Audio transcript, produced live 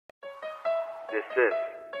This is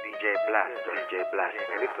DJ Blaster,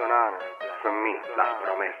 and it's an honor for me, Las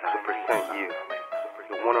Promesas, to present you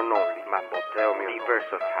the one and only Mamboteo mi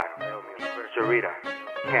versatile, Serita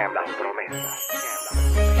Campbell, Las Promesas.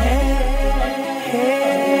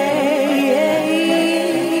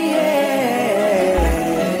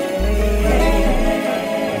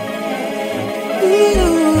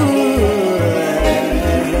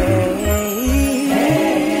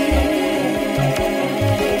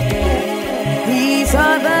 These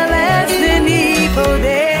are the last and evil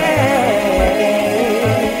days.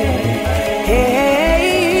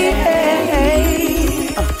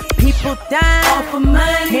 People die off of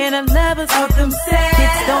money and the lovers of themselves.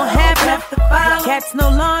 Kids don't have enough to follow. Cats no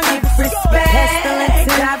longer give respect. Pestilence in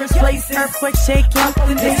diverse places. Earthquake shaking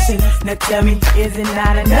conditions. Now tell me, is it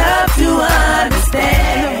not enough to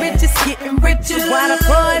understand? The rich is getting richer while the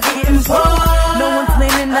poor is getting poor. No one's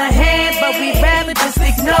lending a hand, but we'd rather just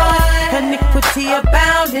ignore. Iniquity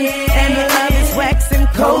abounding, and the love is waxing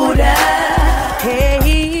colder.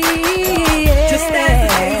 Hey, just as the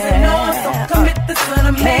days are known, so commit the Son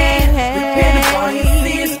of Man. Repent of all your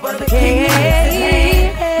sins, for the kingdom is at hand.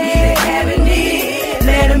 He that haven't need,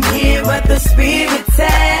 let him hear what the Spirit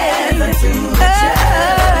says unto the church.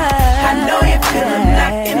 I know you feel him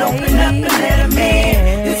knocking, open up and let him in.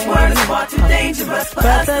 This word is far too dangerous for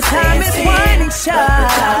us to say. But the time is winding short. The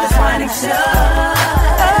time is winding short.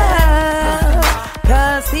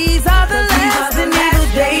 These are the last and evil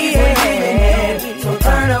days. So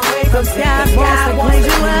turn away from sin. God wants to clean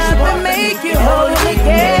you up and make you whole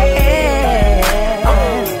again.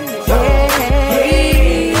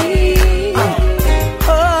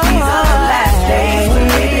 These are the last days we're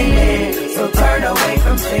living in. So turn away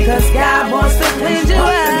from sin. 'Cause God wants to clean you up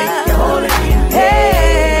and make you whole again.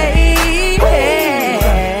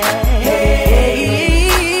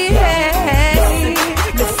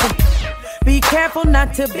 Careful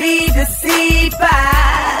not to be deceived by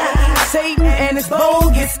Satan and his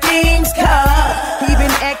bogus schemes, 'cause he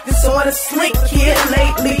been acting sorta slick here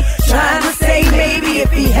lately, trying to say maybe if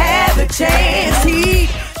he had the chance he'd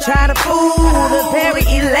try to fool the very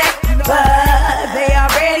elect, but they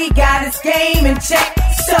already got his game in check.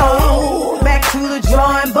 So back to the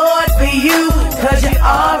drawing board for you, 'cause you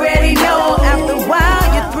already know after a while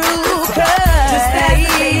you're through. 'Cause just as the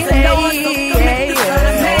days are known, so commit the Son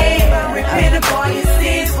of Man. Repent of all your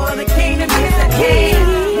sins, for the kingdom is at hand.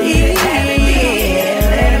 He that haven't eaten,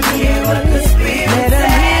 let him hear what the Spirit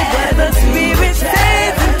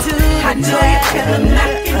says unto the I know you feel him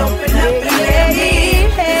knocking, open up and let him in.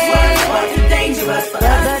 This word is far too dangerous for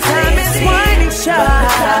us. The time is winding short. The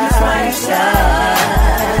time is winding short,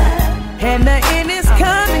 and the end is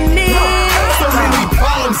coming near. So many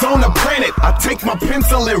problems on the planet. I take my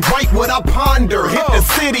pencil and write what I ponder. Hit the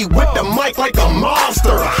city with the mic like a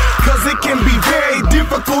monster. 'Cause it can be very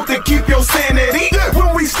difficult to keep your sanity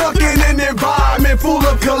when we stuck in an environment full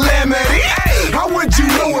of calamity. How would you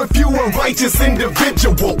know if you a righteous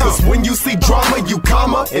individual? 'Cause when you see drama, you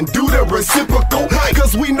comma and do the reciprocal.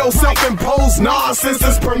 'Cause we know self-imposed nonsense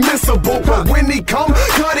is permissible, but when he come,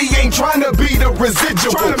 cut he ain't trying to be the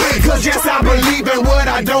residual. 'Cause yes, I believe in what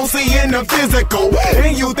I don't see in the physical,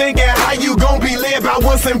 and you thinking how you gon' be led by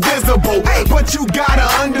what's invisible. But you gotta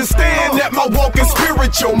understand that my walk is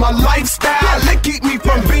spiritual, my lifestyle, it keep me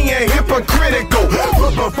from being hypocritical.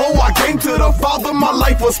 But before I came to the Father, my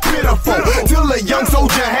life was pitiful, till a young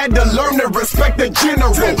soldier had to learn to respect the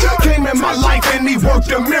general. Came in my life and he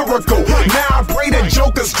worked a miracle. Now I pray that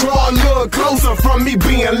jokers draw a little closer from me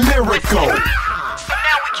being lyrical. So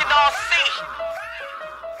now we can all see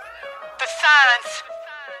the signs.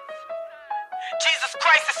 Jesus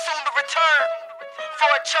Christ is soon to return for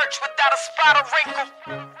a church without a spot or wrinkle.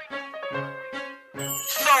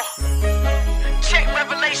 So, check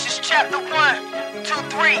Revelations chapter 1, 2,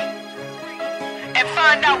 3, and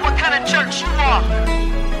find out what kind of church you are.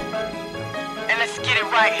 And let's get it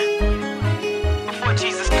right before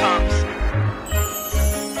Jesus comes.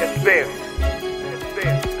 It's been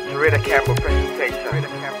Serita Campbell presentation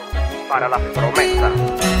para Las Promesas,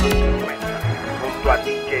 junto a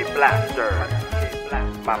DJ Blaster,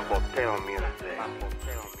 Mamboteo Music.